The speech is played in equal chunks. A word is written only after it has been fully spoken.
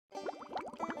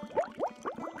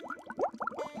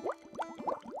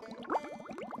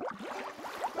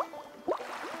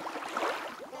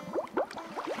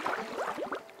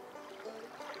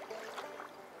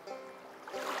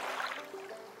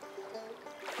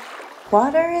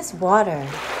Water is water.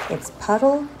 It's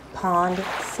puddle, pond,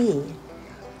 sea.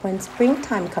 When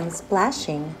springtime comes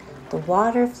splashing, the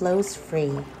water flows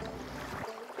free.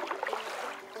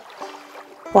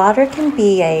 Water can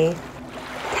be a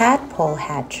tadpole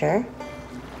hatcher,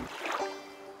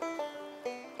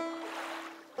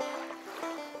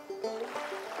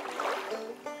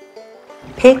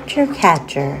 picture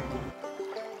catcher,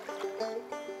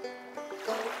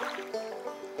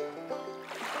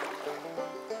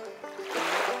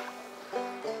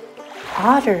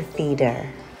 otter feeder,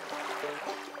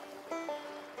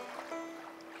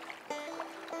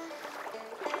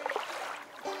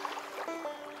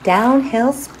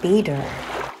 downhill speeder,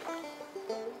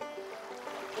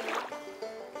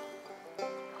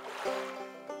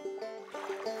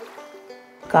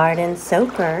 garden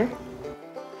soaker,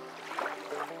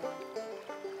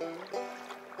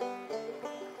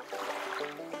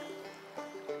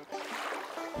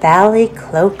 valley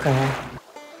cloaker,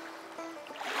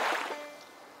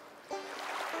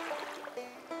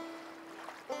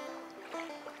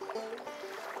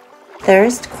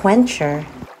 thirst quencher,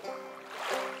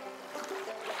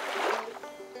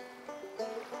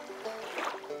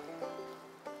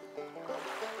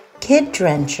 kid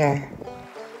drencher,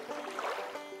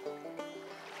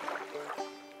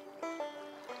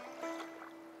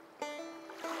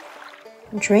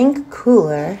 drink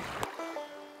cooler,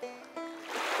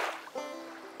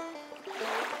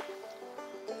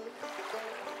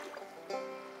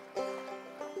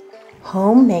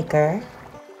 homemaker,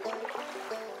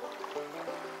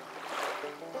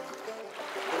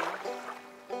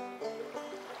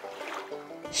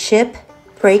 ship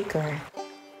breaker,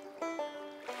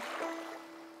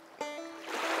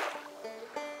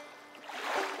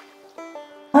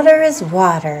 water is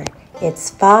water. It's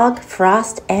fog,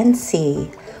 frost, and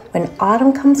sea. When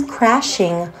autumn comes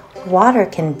crashing, water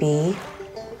can be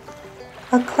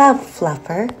a cloud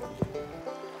fluffer,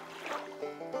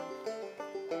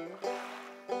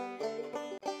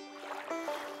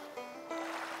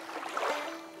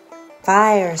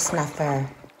 fire snuffer,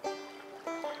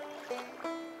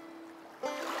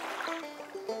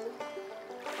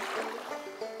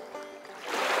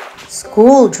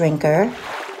 school drinker,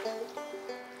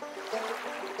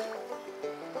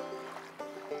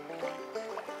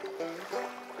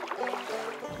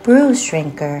 bruise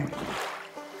drinker,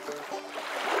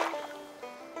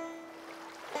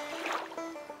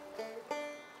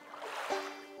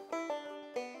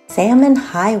 salmon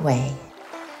highway,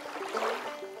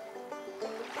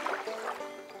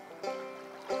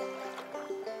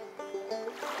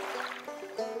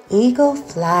 eagle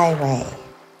flyway,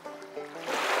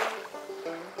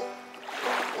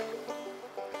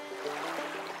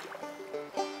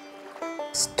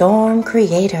 storm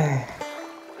creator,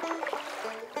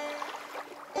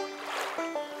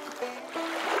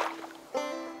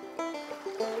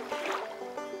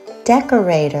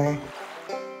 decorator,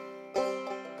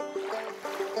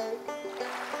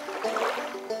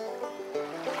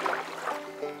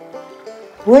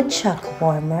 woodchuck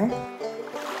warmer,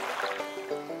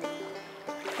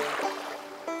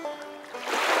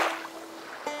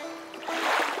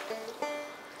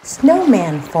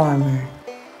 snowman former,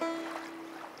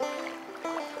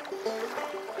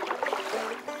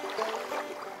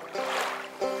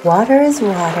 water is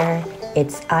water.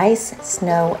 It's ice,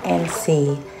 snow, and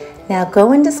sea. Now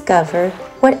go and discover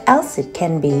what else it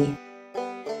can be.